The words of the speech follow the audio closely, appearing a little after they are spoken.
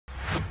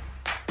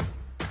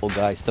Oh,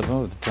 guys, step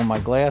over to pull my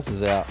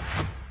glasses out.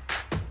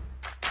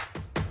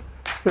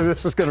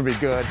 This is going to be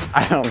good.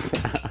 I don't.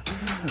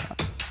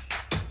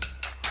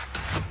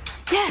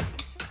 Yes.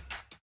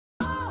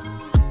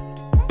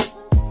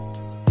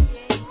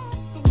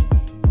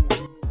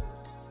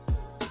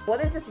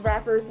 What is this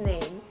rapper's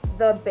name?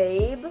 The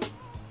Babe?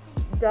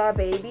 Da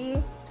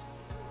Baby?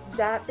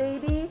 Dat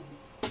Baby?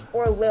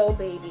 Or Lil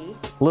Baby?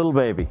 Little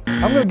Baby.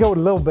 I'm going to go with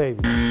Lil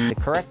Baby. The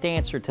correct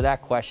answer to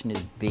that question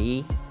is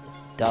B,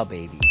 Da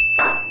Baby.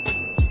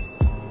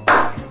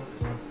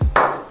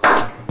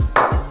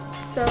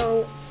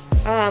 So,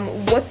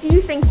 what do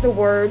you think the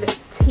word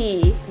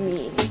tea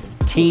means?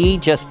 T,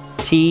 just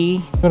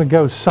T. I'm going to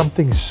go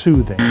something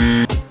soothing.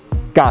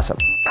 Gossip.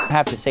 I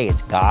have to say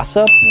it's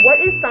gossip. What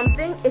is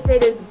something if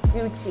it is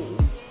Gucci?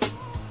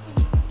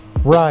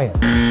 Ryan.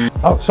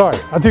 Oh, sorry.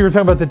 I thought you were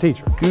talking about the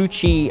teacher.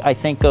 Gucci, I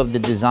think of the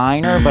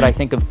designer, but I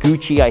think of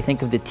Gucci, I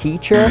think of the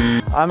teacher.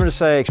 I'm going to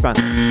say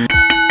expensive.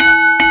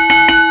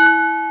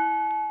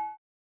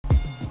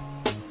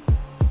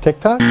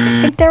 TikTok?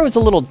 I think there was a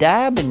little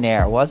dab in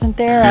there, wasn't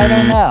there? I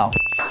don't know.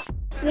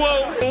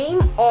 Whoa!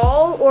 Name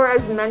all or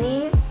as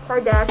many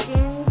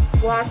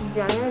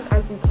Kardashians/Jenners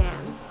as you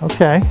can.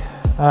 Okay.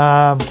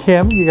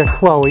 Kim, you got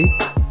Chloe.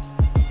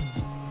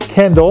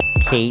 Kendall.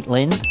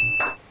 Caitlyn,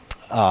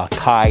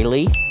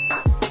 Kylie.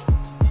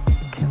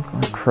 Kim,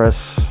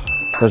 Chris.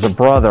 There's a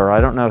brother.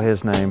 I don't know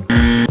his name.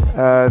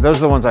 Those are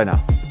the ones I know.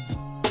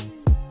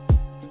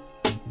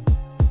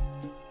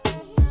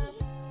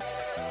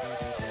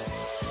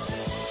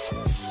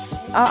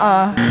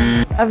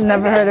 I've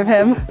never heard of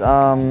him.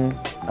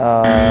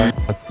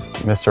 That's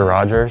Mr.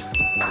 Rogers.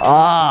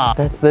 Ah,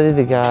 That's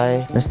literally the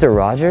guy. Mr.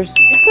 Rogers?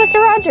 It's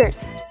Mr.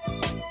 Rogers.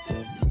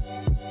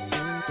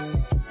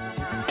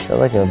 Is that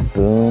like a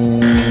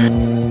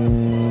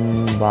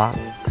boom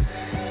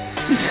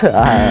box?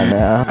 I don't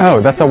know.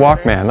 Oh, that's a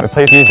Walkman. It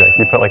plays music.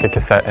 You put like a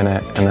cassette in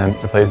it and then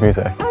it plays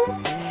music.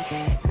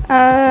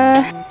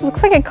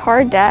 Looks like a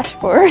car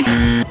dashboard.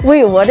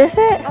 Wait, what is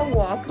it? A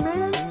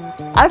Walkman?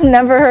 I've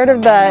never heard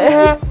of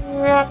that.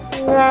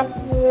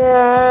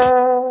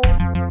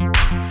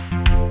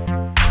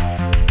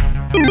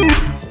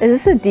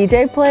 Is this a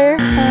DJ player?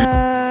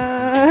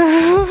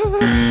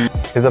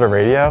 Is it a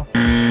radio?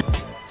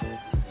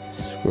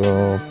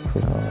 Scroll. Is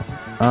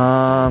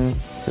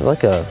it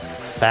like a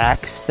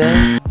fax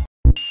thing?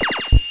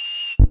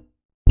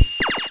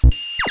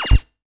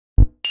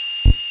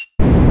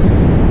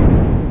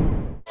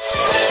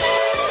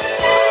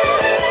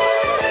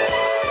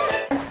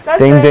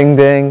 Ding, ding,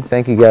 ding.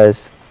 Thank you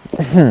guys.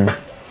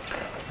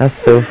 That's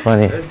so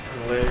funny.